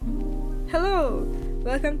Hello!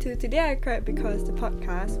 Welcome to Today I Cried Because the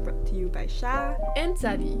podcast brought to you by Shah. And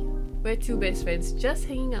Zadi. We're two best friends just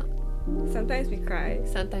hanging out. Sometimes we cry.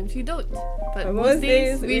 Sometimes we don't. But most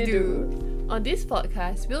days we we do. On this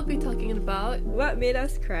podcast, we'll be talking about... What made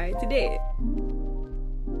us cry today?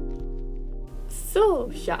 So,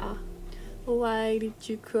 Shah, why did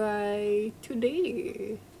you cry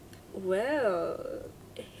today? Well,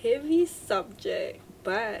 heavy subject.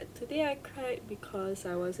 But today I cried because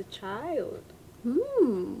I was a child.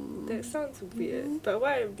 That sounds weird. But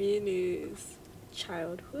what I mean is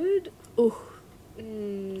childhood. Oh.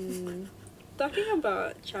 Talking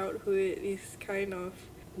about childhood is kind of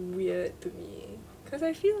weird to me. Because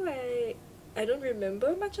I feel like I don't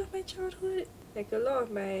remember much of my childhood. Like a lot of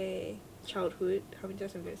my childhood, how many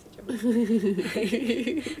times I'm going to say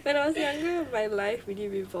childhood? When I was younger, my life really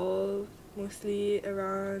revolved mostly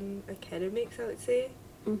around academics, I would say.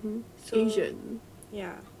 So, Asian.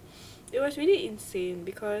 Yeah. It was really insane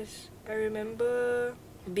because I remember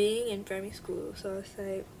being in primary school. So I was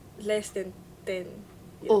like less than 10 years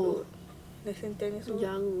old. Less than 10 years old.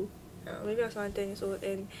 Young. Maybe I was around 10 years old.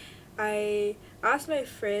 And I asked my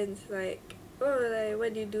friends like, oh, like,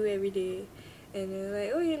 what do you do every day? And they're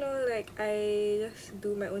like, oh, like, I just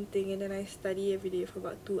do my own thing and then I study every day for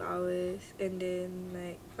about 2 hours and then,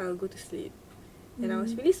 like, I'll go to sleep. And I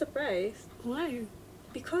was really surprised. Why?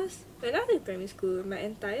 Because when I was in primary school, my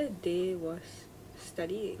entire day was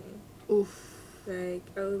studying. Oof. Like,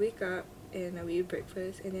 I would wake up and I would eat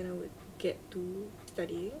breakfast and then I would get to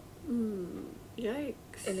studying.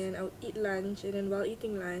 Yikes. And then I would eat lunch and then while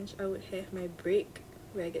eating lunch, I would have my break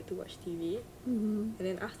where I get to watch TV. And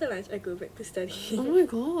then after lunch, I go back to study. Oh my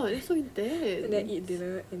god, that's so intense. And then I eat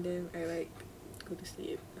dinner and then I, like, go to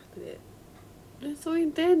sleep after that. That's so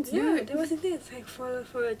intense, Yeah, dude. that was intense. Like, for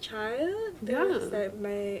a child, that was, like, my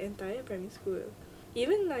entire primary school.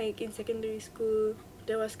 Even, like, in secondary school,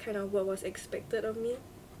 that was kind of what was expected of me.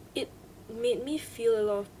 It made me feel a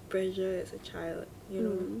lot of pressure as a child,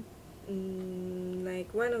 you know.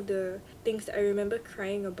 Like, one of the things that I remember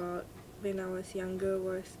crying about when I was younger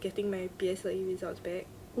was getting my PSLE results back.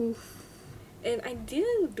 Oof. And I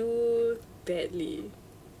didn't do badly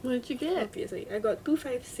What did you for get? PSLE. I got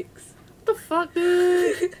 256. What the fuck,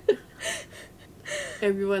 dude?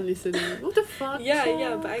 Everyone listening. What the fuck?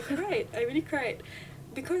 Yeah, but I cried. I really cried.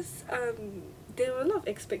 Because there were a lot of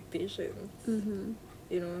expectations,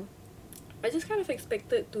 you know. I just kind of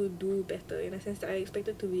expected to do better in a sense that I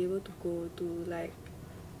expected to be able to go to, like,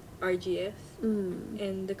 RGS.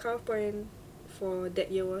 And the cut-off point for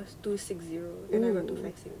that year was 260 and I got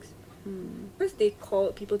 256. Because they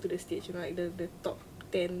called people to the stage, you know, like the top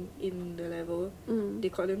 10 in the level, they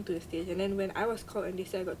called them to the stage. And then when I was called and they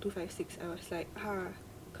said I got 256, I was like,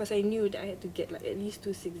 because I knew that I had to get, like, at least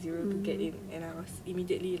 260 to get in. And I was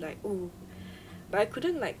immediately like, oh. But I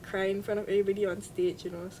couldn't, like, cry in front of everybody on stage,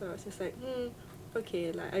 you know. So I was just like,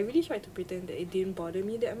 okay. Like, I really tried to pretend that it didn't bother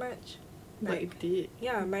me that much. But Like, it did.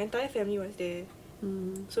 yeah, my entire family was there.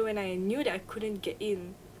 So when I knew that I couldn't get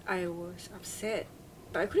in, I was upset.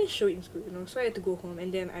 But I couldn't show it in school, you know. So I had to go home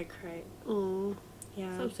and then I cried. Oh,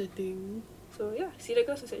 Yeah. so upsetting. So yeah, Cedar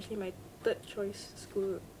Girls was actually my third choice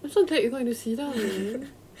school. I'm so glad you got into SIDA, man.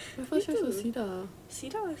 My first Me choice was too. SIDA.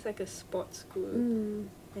 Cedar was like a sports school.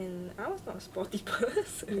 And I was not a sporty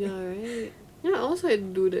person. Yeah, right? Yeah, I also had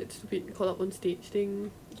to do that stupid call up on stage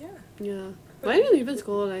thing. Yeah. Yeah. But I didn't even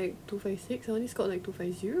score like 256, I only scored like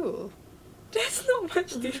 250. That's not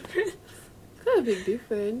much difference. It's kind of a big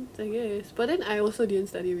difference, I guess. But then I also didn't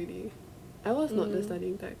study really. I was not the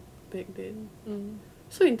studying type back then.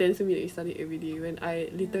 So intense to me that you study every day when I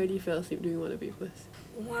literally fell asleep doing one of the papers.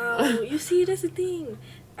 Wow, you see, that's the thing.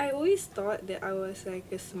 I always thought that I was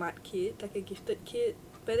like a smart kid, like a gifted kid.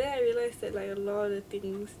 But then I realised that, like, a lot of the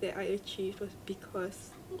things that I achieved was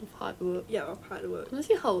because Of hard work. of hard work.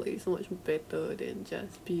 Honestly, hard work is so much better than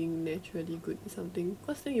just being naturally good at something.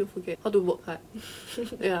 Because then you forget how to work hard.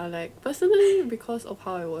 Yeah, like, personally, because of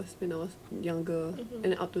how I was when I was younger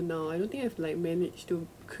and up to now, I don't think I've, like, managed to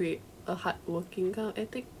create a hardworking kind of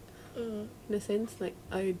ethic. In a sense, like,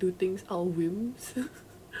 I do things out of whims.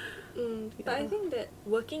 But I think that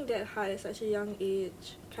working that hard at such a young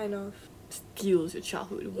age kind of Steals your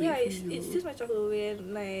childhood away from you. it steals my childhood away.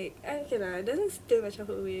 And, like, okay lah, it doesn't steal my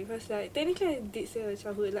childhood away because, like, technically I did steal my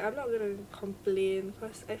childhood. Like, I'm not gonna complain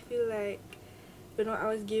because I feel like, you know, I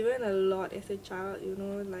was given a lot as a child, you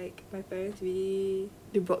know, like, my parents really,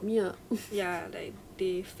 They brought me up. yeah, like,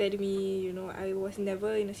 they fed me, you know. I was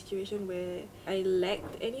never in a situation where I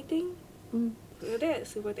lacked anything. So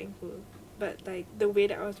that's super thankful. But, like, the way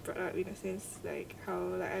that I was brought up, in a sense, like, how,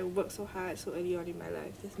 like, I worked so hard so early on in my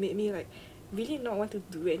life just made me, like, really not want to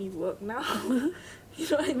do any work now. You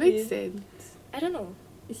know what I Makes mean? sense. I don't know.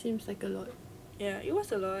 It seems like a lot. Yeah, it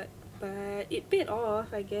was a lot, but it paid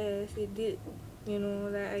off, I guess. It did, you know,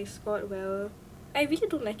 like I scored well. I really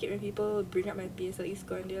don't like it when people bring up my PSLE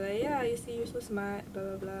score and they're like, yeah, you see, you're so smart, blah,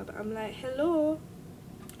 blah, blah. But I'm like, hello.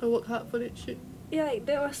 I work hard for that shit. Yeah, like,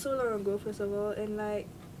 that was so long ago, first of all. And, like,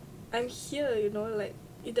 I'm here, you know, like,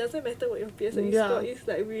 it doesn't matter what your PSLE score is,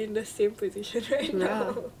 like, we're in the same position right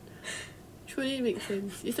now. Truly makes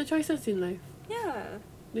sense. It's the choices in life. Yeah.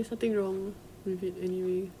 There's nothing wrong with it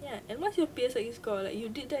anyway. Yeah, and what's your PSLE score? Like, you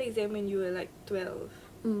did the exam when you were, like, 12.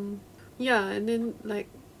 Yeah, and then, like,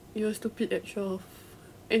 you're stupid at 12.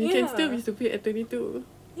 And you can still be stupid at 22.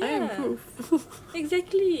 Yeah. I am proof.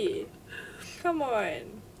 Exactly. Come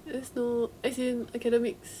on. There's no... As in,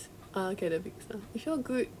 academics. If you're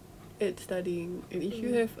good at studying, and if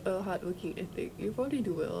you have a hardworking ethic, you probably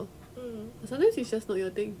do well. Sometimes it's just not your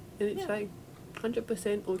thing, and it's fine.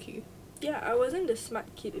 100% okay. Yeah, I wasn't the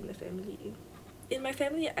smart kid in the family. In my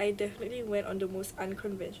family, I definitely went on the most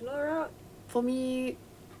unconventional route. For me,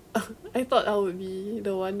 I thought I would be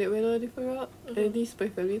the one that went on a different route. And at least my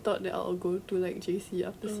family thought that I'll go to like JC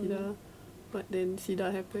after SIDA. But then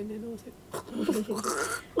SIDA happened and I was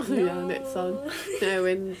like, yeah, that sound. Then I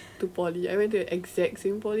went to poly. I went to the exact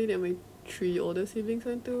same poly that my 3 older siblings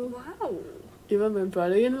went to. Wow. Even my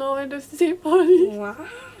brother-in-law went to the same poly. Wow.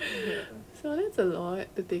 So that's a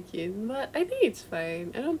lot to take in. But I think it's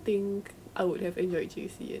fine. I don't think I would have enjoyed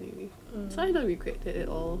JC anyway. So I don't regret that at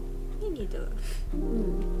all. Me neither.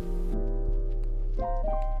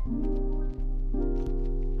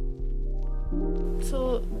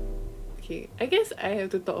 So, okay, I guess I have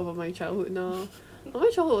to talk about my childhood now. My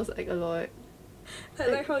childhood was like a lot. I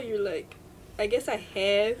like how you like, I guess I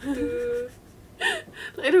have to.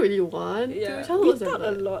 I don't really want Yeah, to. Childhood we was thought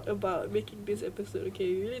a lot about making this episode, okay?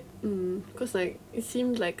 We really... Because like, it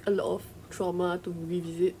seemed like a lot of trauma to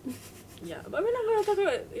revisit. Yeah, but we're not going to talk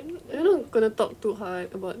about... We're not gonna talk too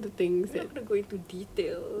hard about the things We're not going to go into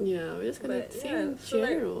detail. Yeah, we're just gonna say in so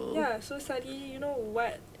general. Like, so Sadi, you know,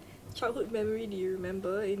 what childhood memory do you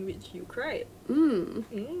remember in which you cried?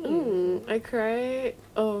 I cried.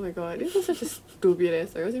 Oh my god, this was such a stupid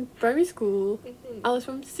ass story. I was in primary school. I was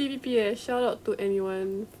from CBPS. Shout out to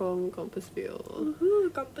anyone from Compassville. Woohoo,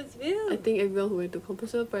 Compassville. I think everyone who went to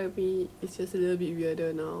Compassville Primary is just a little bit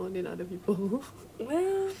weirder now than other people.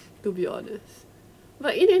 Well, to be honest.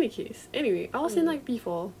 But in any case, anyway, I was in like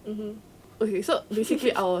P4. Okay, so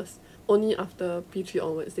basically I was only after P3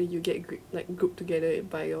 onwards then you get grouped together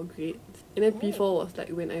by your grades. And then P4 was like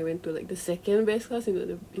when I went to like the second best class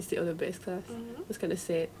instead of the best class. It was kind of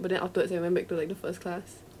sad. But then afterwards I went back to like the first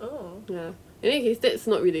class. Oh. Yeah. In any case, that's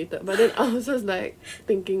not related. But then I was just like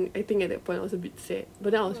thinking, I think at that point I was a bit sad.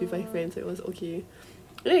 But then I was with my friends, so it was okay.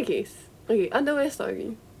 In any case, okay, underwear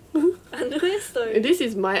story. Underwear story? This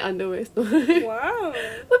is my underwear story. Wow.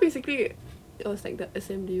 So basically, it was like the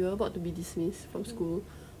assembly, we were about to be dismissed from school.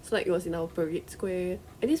 So like it was in our parade square.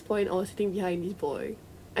 At this point, I was sitting behind this boy.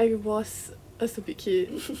 I was a stupid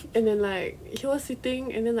kid. And then like, he was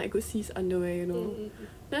sitting and then like I could see his underwear, you know.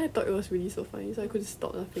 Then I thought it was really so funny, so I couldn't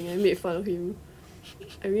stop laughing. I made fun of him.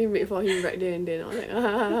 I really made fun of him right there and then. I was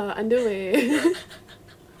like, underwear.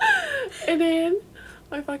 And then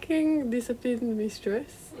my fucking discipline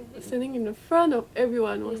mistress, standing in the front of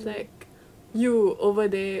everyone, was like, you over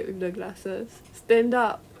there with the glasses, stand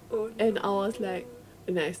up. Oh, no. And I was like,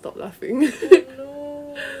 and then I stopped laughing.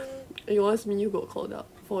 Oh, no. It was me who got called out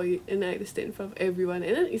for it, and I had to stand in front of everyone.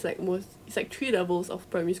 And then it's like 3 levels of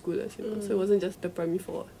primary schoolers, you know. So it wasn't just the primary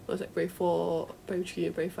 4. It was like primary 4, primary 3,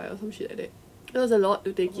 and primary 5 or some shit like that. It was a lot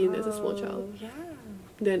to take in as a small child. Yeah.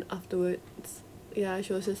 Then afterwards, yeah,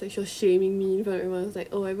 she was just like, she was shaming me in front of everyone. I was like,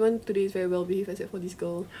 oh, everyone today is very well behaved except for this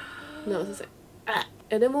girl. And I was just like, ah.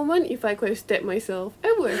 At the moment, if I could have stabbed myself,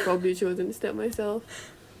 I would have probably chosen to stab myself.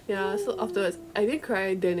 Yeah, so afterwards, I did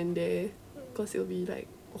cry then and there, because it would be like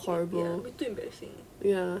horrible. Yeah, it'd be too embarrassing.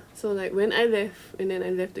 Yeah, so like when I left, and then I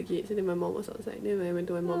left the gates, and then my mom was outside. Then when I went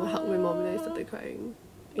to my mom, I hugged my mom, and I started crying.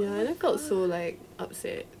 Yeah, and I felt so like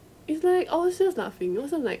upset. It's like I was just laughing. It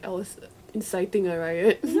wasn't like I was inciting a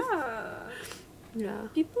riot. Yeah. Yeah.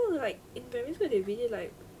 People like in primary school, they really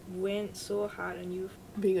like went so hard on you.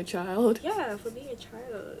 Being a child. Yeah, for being a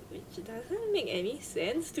child, which doesn't make any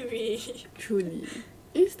sense to me. Truly.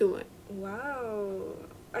 It's too much. Wow.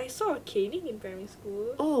 I saw a caning in primary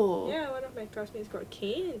school. Oh. Yeah, one of my classmates got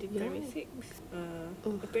caned in primary 6.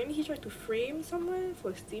 Apparently he tried to frame someone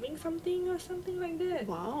for stealing something or something like that.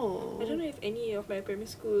 Wow. I don't know if any of my primary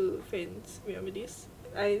school friends remember this.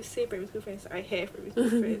 I say primary school friends, I have primary school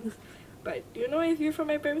friends. But you know, if you're from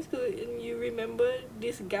my primary school and you remember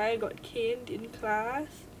this guy got caned in class.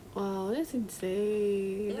 Wow, that's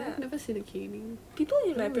insane. Yeah. I've never seen a caning. People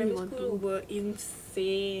in my I really primary want school to. were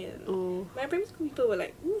insane. Oh. My primary school people were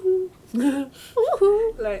like, woohoo.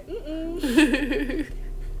 Woohoo! Like, mm-mm.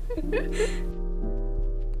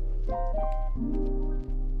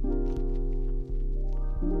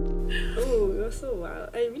 Oh, it was so wild.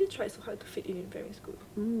 I really tried so hard to fit in primary school.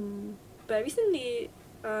 Mm. But recently,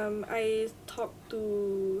 I talked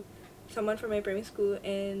to someone from my primary school,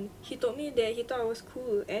 and he told me that he thought I was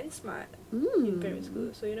cool and smart in primary school.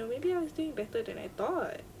 So, you know, maybe I was doing better than I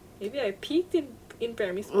thought. Maybe I peaked in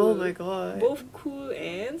primary school. Oh my god. Both cool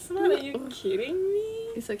and smart. Are you kidding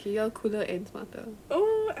me? It's okay, you're cooler and smarter.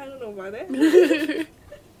 Oh, I don't know about that.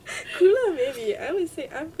 Cooler, maybe. I would say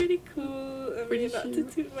I'm pretty cool. I Pretty mean, not to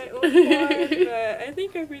cute. toot my own horn, but I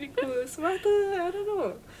think I'm pretty cool. Smarter, I don't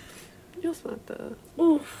know. You're smarter.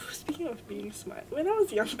 Oh, speaking of being smart, when I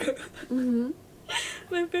was younger, Mm-hmm.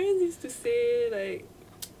 my parents used to say, like,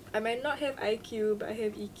 I might not have IQ, but I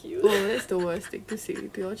have EQ. Oh, that's the worst thing to say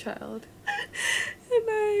to your child. And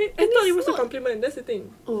I And thought it it's was a not- compliment. That's the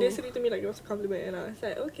thing. Oh. They said it to me like it was a compliment, and I was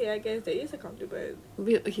like, okay, I guess that is a compliment.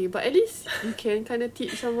 Okay, but at least you can kind of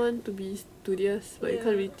teach someone to be studious, but you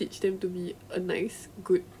can't Yeah. really teach them to be a nice,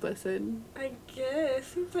 good person. I guess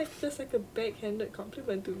seems like just like a backhanded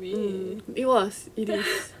compliment to me. It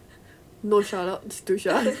is. No shout outs to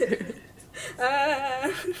Shah. Ah.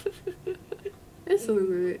 That's so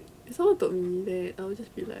good. If someone told me that, I would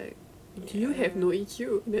just be like, do you have no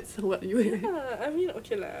EQ? That's what you have. Yeah, I mean,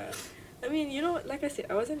 okay lah. I mean, you know, like I said,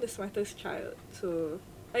 I wasn't the smartest child, so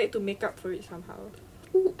I had to make up for it somehow.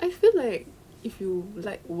 I feel like if you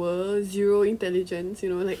like were zero intelligence,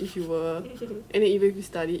 you know, like if you were, and then even if you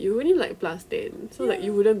studied, you only like plus 10. So like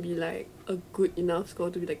you Yeah. wouldn't be like a good enough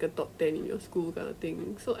score to be like a top 10 in your school kind of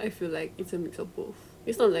thing. So I feel like it's a mix of both.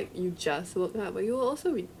 It's not like you just work hard, but you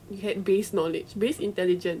also you had base knowledge, base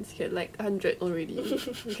intelligence. You had like 100 already.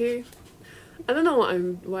 Okay, I don't know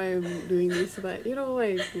why I'm doing this, but you know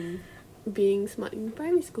why being smart in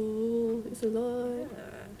primary school is a lot.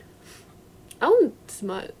 Yeah. I wasn't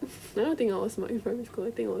smart. I don't think I was smart in primary school.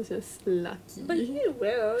 I think I was just lucky. But you did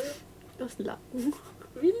well. It was luck.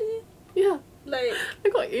 Really? Yeah, Like, I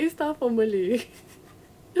got A star for Malay.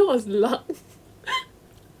 It was luck.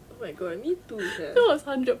 oh my god, me too, sia. That was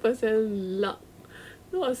 100% luck.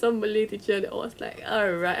 There was some Malay teacher that was like,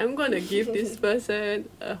 alright, I'm gonna give this person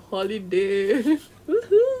a holiday.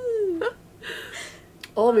 Woohoo!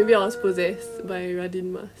 Or maybe I was possessed by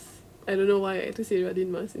Radin Mas. I don't know why I had to say Radin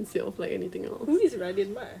Mas instead of like anything else. Who is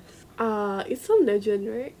Radin Mas? It's some legend,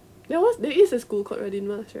 right? There is a school called Radin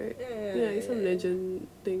Mas, right? Yeah, It's some legend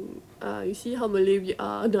thing. You see how Malay we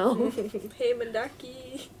are now. Hey,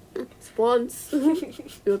 Mendaki. Spons.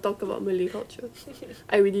 We'll talk about Malay culture.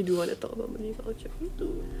 I really do want to talk about Malay culture. Me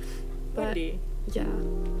too. But- One day. Yeah.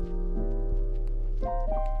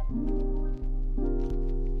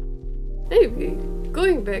 Anyway,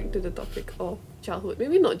 going back to the topic of childhood,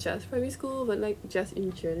 maybe not just primary school, but like just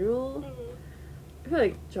in general. I feel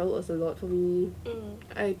like childhood was a lot for me.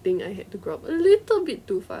 I think I had to grow up a little bit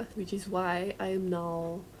too fast, which is why I am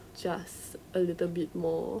now just a little bit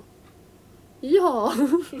more. Yeah.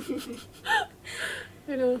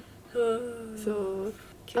 You know. So.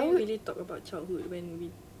 Can I we would- really talk about childhood when we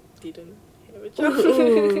didn't have a Ooh,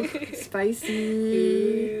 childhood?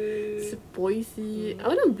 spicy, spicy. I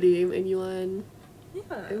wouldn't blame anyone.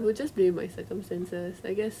 I Yeah. would just blame my circumstances.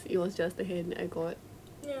 I guess it was just the hand I got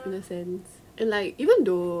in Yeah. a sense. And like even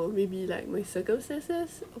though maybe like my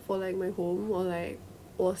circumstances for like my home or like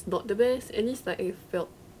was not the best, at least like I felt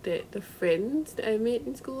that the friends that I made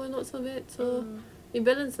in school were not so bad. So it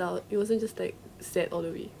balanced out. It wasn't just like sad all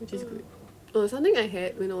the way, which is good. Oh, something I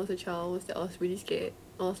had when I was a child was that I was really scared.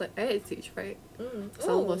 I was like, I had stage fright.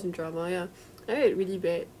 Someone was in drama, yeah. I had it really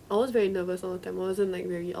bad. I was very nervous all the time. I wasn't like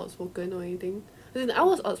very outspoken or anything. As in, I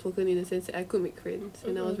was outspoken in the sense that I could make friends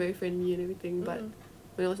and I was very friendly and everything. But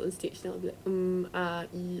when I was on stage, then I'll be like,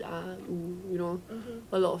 you know,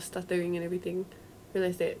 a lot of stuttering and everything.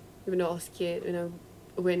 Realized that even though I was scared when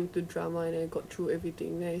I went to drama and I got through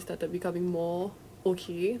everything, then I started becoming more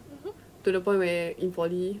okay. To the point where in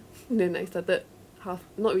poly, then I started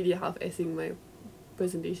not really half-assing my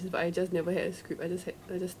presentations, but I just never had a script. I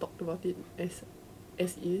just talked about it as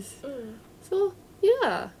is. So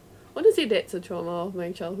yeah, I wouldn't say that's a trauma of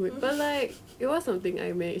my childhood, but like it was something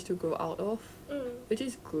I managed to grow out of, which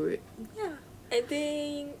is good. Yeah. I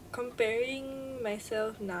think comparing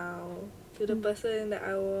myself now to the person that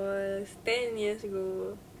I was 10 years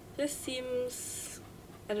ago just seems,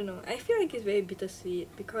 I don't know, I feel like it's very bittersweet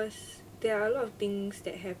because there are a lot of things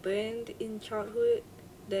that happened in childhood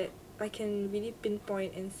that I can really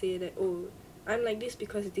pinpoint and say that, oh, I'm like this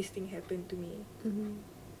because this thing happened to me. Mm-hmm.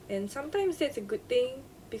 And sometimes that's a good thing,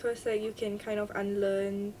 because like you can kind of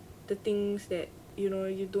unlearn the things that, you know,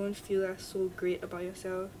 you don't feel are so great about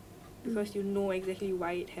yourself, because you know exactly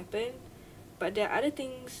why it happened. But there are other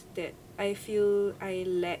things that I feel I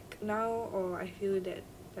lack now, or I feel that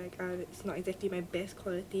like it's not exactly my best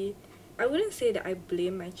quality. I wouldn't say that I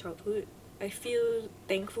blame my childhood. I feel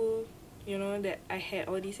thankful, you know, that I had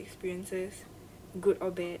all these experiences, good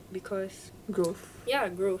or bad, because Growth. yeah,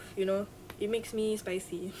 growth, you know, it makes me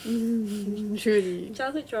spicy. Truly.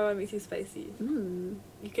 Childhood trauma makes you spicy. Mm.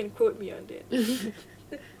 You can quote me on that.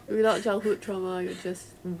 Without childhood trauma, you're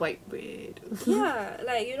just white bread. Yeah,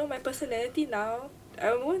 like, you know, my personality now,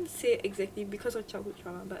 I won't say exactly because of childhood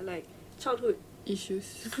trauma, but like childhood,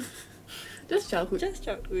 Issues. Just childhood. just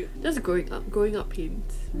childhood. Just growing up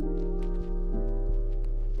pains.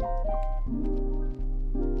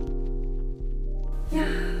 Yeah.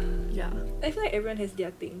 Yeah. I feel like everyone has their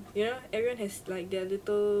thing, you know? Everyone has like their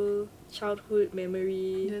little childhood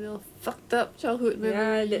memory. You know, fucked up childhood memory.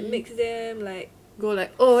 Yeah, that makes them like, go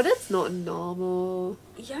like, oh, that's not normal.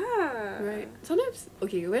 yeah. Right. Sometimes,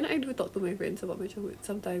 okay, when I do talk to my friends about my childhood,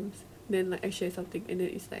 sometimes then like I share something and then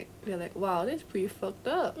it's like, they're like, wow, that's pretty fucked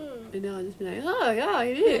up. Mm. And then I'll just be like, oh yeah,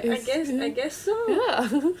 it is. I guess so. Yeah.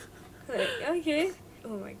 Like, okay.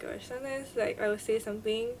 Oh my gosh. Sometimes like I will say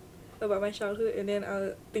something about my childhood and then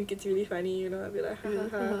I'll think it's really funny, you know, I'll be like, ha ha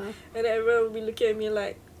ha. And then everyone will be looking at me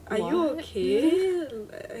like, are you What? okay?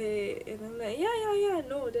 And I'm like, yeah,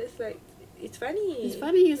 no, that's like, it's funny. It's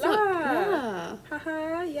funny, it's not. lah. Yeah.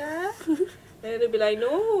 Haha, yeah. And they'll be like,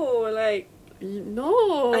 no, like,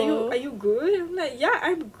 No. are you good? I'm like, yeah,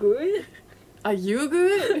 I'm good. Are you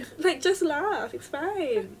good? Like, just laugh, it's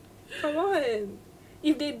fine. Come on.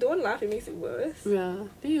 If they don't laugh, it makes it worse. Yeah.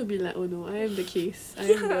 Then you'll be like, oh no, I am the case. I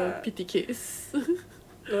am the Yeah. pity case.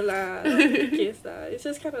 No lah, not the case lah. It's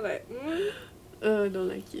just kind of like, Don't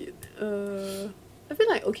like it. I feel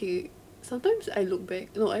like, okay, sometimes I look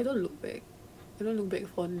back. No, I don't look back. I don't look back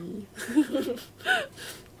fondly.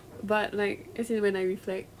 But like, as in when I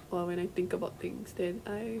reflect or when I think about things, then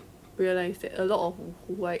I realize that a lot of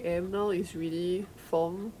who I am now is really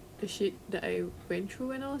from the shit that I went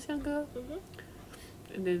through when I was younger.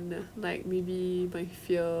 And then like maybe my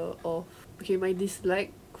fear of, okay, my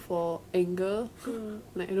dislike for anger.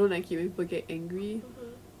 Like I don't like it when people get angry.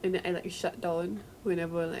 And then I like shut down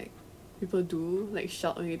whenever like people do like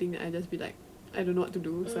shout or anything. I just be like, I don't know what to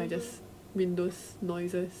do, so I just win those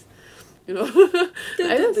noises, you know.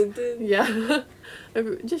 I just, yeah. I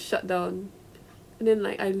just shut down. And then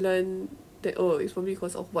like I learned that, oh, it's probably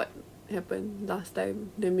because of what happened last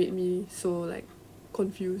time that made me so like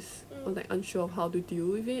confused or like unsure of how to deal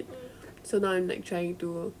with it. So now I'm like trying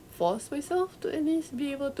to force myself to at least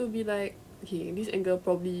be able to be like, okay, this anger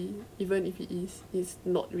probably, even if it is, it's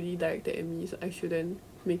not really directed at me, so I shouldn't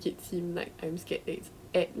make it seem like I'm scared that it's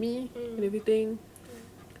at me and everything.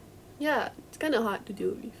 Yeah, it's kind of hard to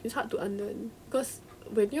deal with. It's hard to unlearn, because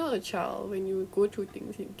when you're a child, when you go through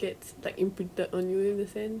things, it gets like imprinted on you in a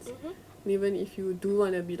sense. And even if you do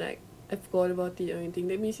want to be like, I forgot about it or anything,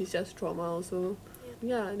 that means it's just trauma also.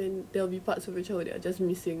 Yeah, then there'll be parts of your childhood that are just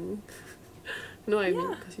missing. You know what I mean?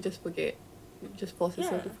 Because you just forget. You just force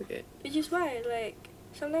yourself to forget. Which is why, like,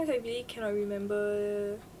 sometimes I really cannot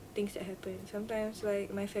remember things that happened. Sometimes,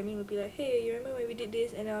 like, my family will be like, hey, you remember when we did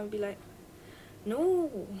this? And I'll be like, no.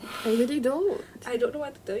 I really don't. I don't know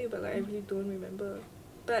what to tell you, but, like, I really don't remember.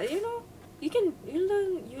 But, you know,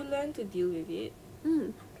 you learn to deal with it.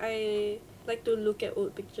 I like to look at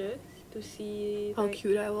old pictures to see how like,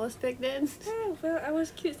 cute I was back then. Yeah, well, I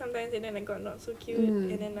was cute sometimes and then I got not so cute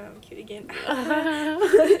and then now I'm cute again.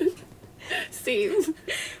 Same.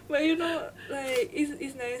 But you know, like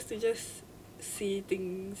it's nice to just see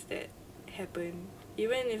things that happen.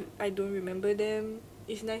 Even if I don't remember them,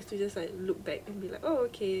 it's nice to just like look back and be like, oh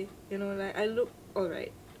okay, you know, like I look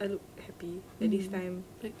alright. I look happy at this time.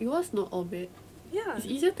 Like it was not all bad. Yeah. It's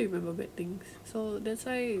easier to remember bad things. So that's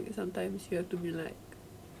why sometimes you have to be like,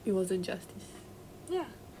 it wasn't justice. Yeah.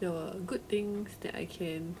 There were good things that I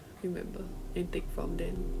can remember and take from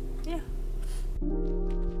them. Yeah.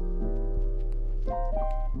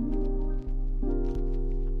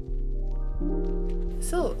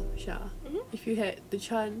 So, Shah, if you had the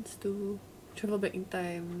chance to travel back in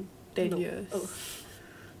time 10 years. Oh.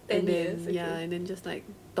 10 10 years, okay. Yeah, and then just like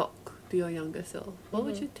talk to your younger self. What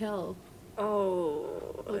would you tell?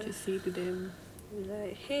 Oh. What would you say to them?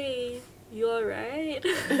 Like, hey, you alright?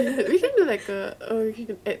 We can do like we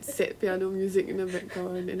can add sad piano music in the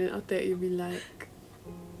background, and then after that you'll be like,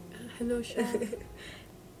 Hello, Sha.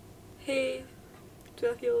 Hey,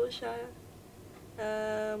 12-year-old Sha.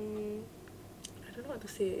 I don't know what to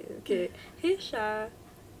say. Okay. Hey, Sha.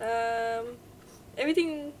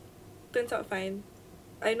 Everything turns out fine.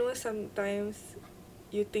 I know sometimes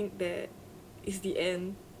you think that it's the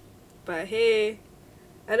end, but hey,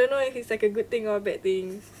 I don't know if it's like a good thing or a bad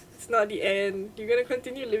thing. It's not the end. You're gonna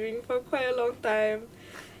continue living for quite a long time.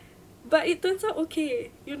 But it turns out okay,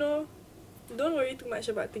 you know. Don't worry too much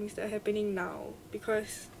about things that are happening now,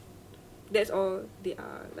 because that's all they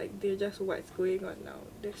are. Like, they're just what's going on now.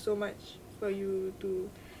 There's so much for you to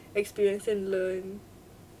experience and learn.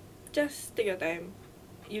 Just take your time.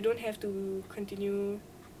 You don't have to continue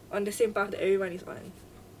on the same path that everyone is on.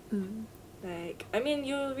 Mm. Like, I mean,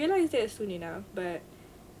 you'll realize that soon enough, but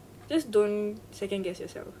just don't second guess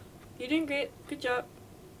yourself. You're doing great. Good job.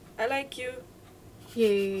 I like you.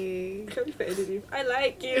 Yay. I can't believe I edited him. I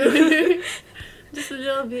like you. Just a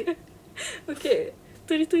little bit. Okay.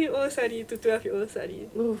 22-year-old Sari to 12-year-old Sari.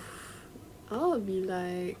 Oof. I'll be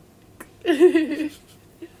like...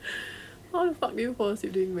 How the fuck do you fall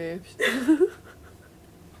asleep doing maths? Oh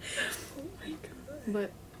my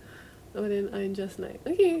god. But then I'm just like,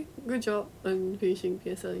 okay, good job on finishing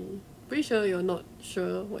PSLE. Pretty sure you're not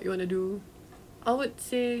sure what you want to do. I would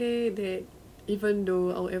say that even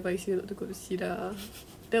though I would advise you not to go to SIDA,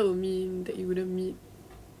 that would mean that you wouldn't meet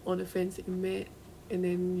all the friends that you met, and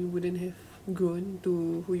then you wouldn't have grown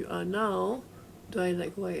to who you are now. Do I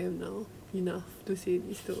like who I am now? Enough to say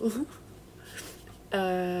this though.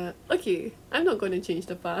 Okay, I'm not gonna change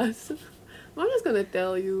the past. I'm just gonna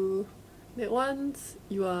tell you that once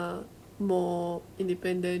you are more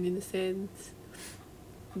independent in a sense,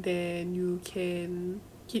 then you can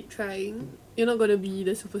keep trying. You're not gonna be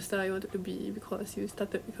the superstar you wanted to be because you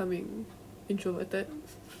started becoming introverted.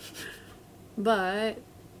 But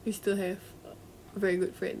you still have very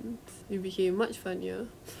good friends. You became much funnier,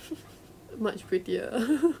 much prettier.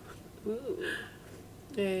 Ooh.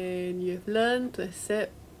 And you have learned to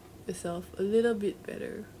accept yourself a little bit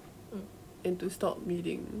better. And to stop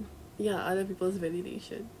needing other people's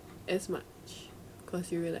validation as much,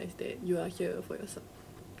 because you realize that you are here for yourself.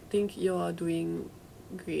 Think you are doing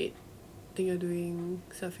great. Think you're doing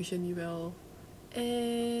sufficiently well,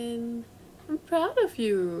 and I'm proud of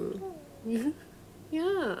you.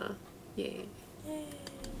 Yeah. Yay.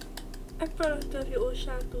 I'm proud of 12-year-old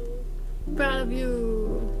Sha too. Proud of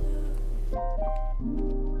you.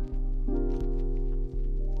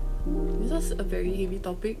 This was a very heavy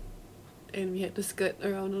topic, and we had to skirt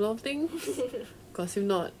around a lot of things. Because if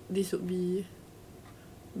not, this would be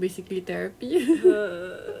basically therapy.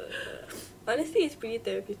 Honestly, it's pretty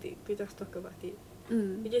therapeutic to just talk about it.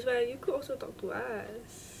 Mm. Which is why you could also talk to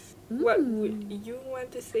us. What would you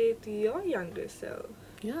want to say to your younger self?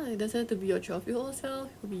 Yeah, it doesn't have to be your 12-year-old self.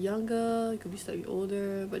 It could be younger, it could be slightly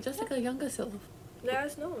older, but just like a younger self. Let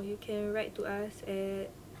us know. You can write to us at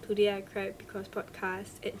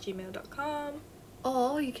todayicrybecausepodcast@gmail.com.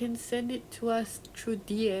 Or you can send it to us through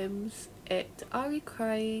DMs at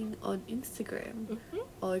AriCrying on Instagram. Mm-hmm.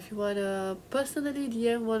 Or if you want to personally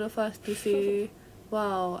DM one of us to say,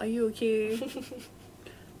 wow, are you okay?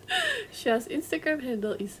 Sha's Instagram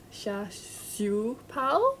handle is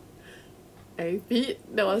ShaSiuPao. I repeat,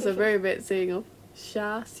 that was a very bad saying of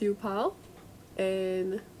ShaSiuPao.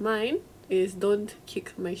 And mine is Don't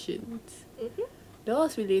Kick My Shins. Mm-hmm. That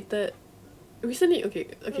was related recently.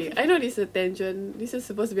 Okay, I know this is a tangent, this is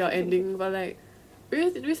supposed to be our ending, but like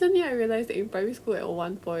recently I realized that in primary school at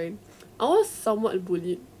one point I was somewhat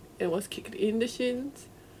bullied and was kicked in the shins,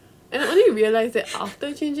 and I only realized that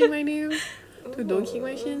after changing my name to Don't Kick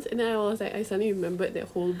My Shins. And then I was like, I suddenly remembered that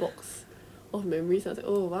whole box of memories. I was like,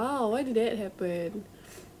 oh wow, why did that happen?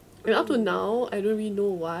 And up to now I don't really know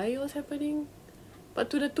why it was happening. But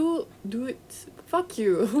to the two dudes, fuck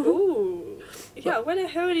you. Ooh. Yeah, why the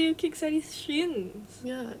hell do you kick Sari's shins?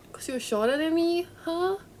 Yeah, because you're shorter than me,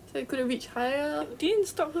 huh? So I couldn't reach higher. It didn't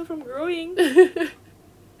stop her from growing.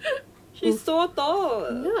 She's so tall.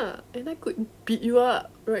 Yeah, and I could beat you up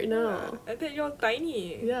right now. I bet you're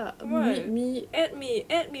tiny. Yeah, Come on. meet me. At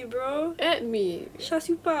me, bro. At me.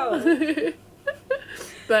 ShaSiuPao.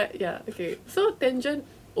 But yeah, okay. So tangent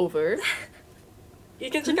over. You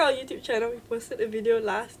can check out our YouTube channel. We posted a video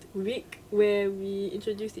last week where we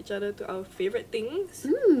introduced each other to our favourite things.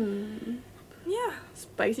 Yeah.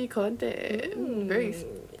 Spicy content. Very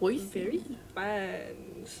spicy. Very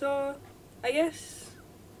fun. So, I guess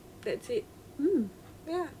that's it.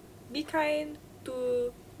 Yeah. Be kind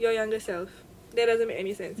to your younger self. That doesn't make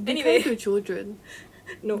any sense. Be Anyway. kind to children.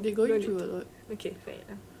 No. They're going don't through need a lot. to. Okay, fair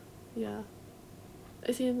enough. Yeah.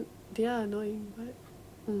 As in, they are annoying, but...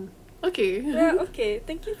 Okay. Yeah, okay.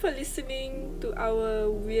 Thank you for listening to our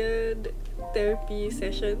weird therapy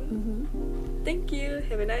session. Mm-hmm. Thank you.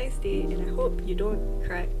 Have a nice day, and I hope you don't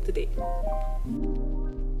cry today.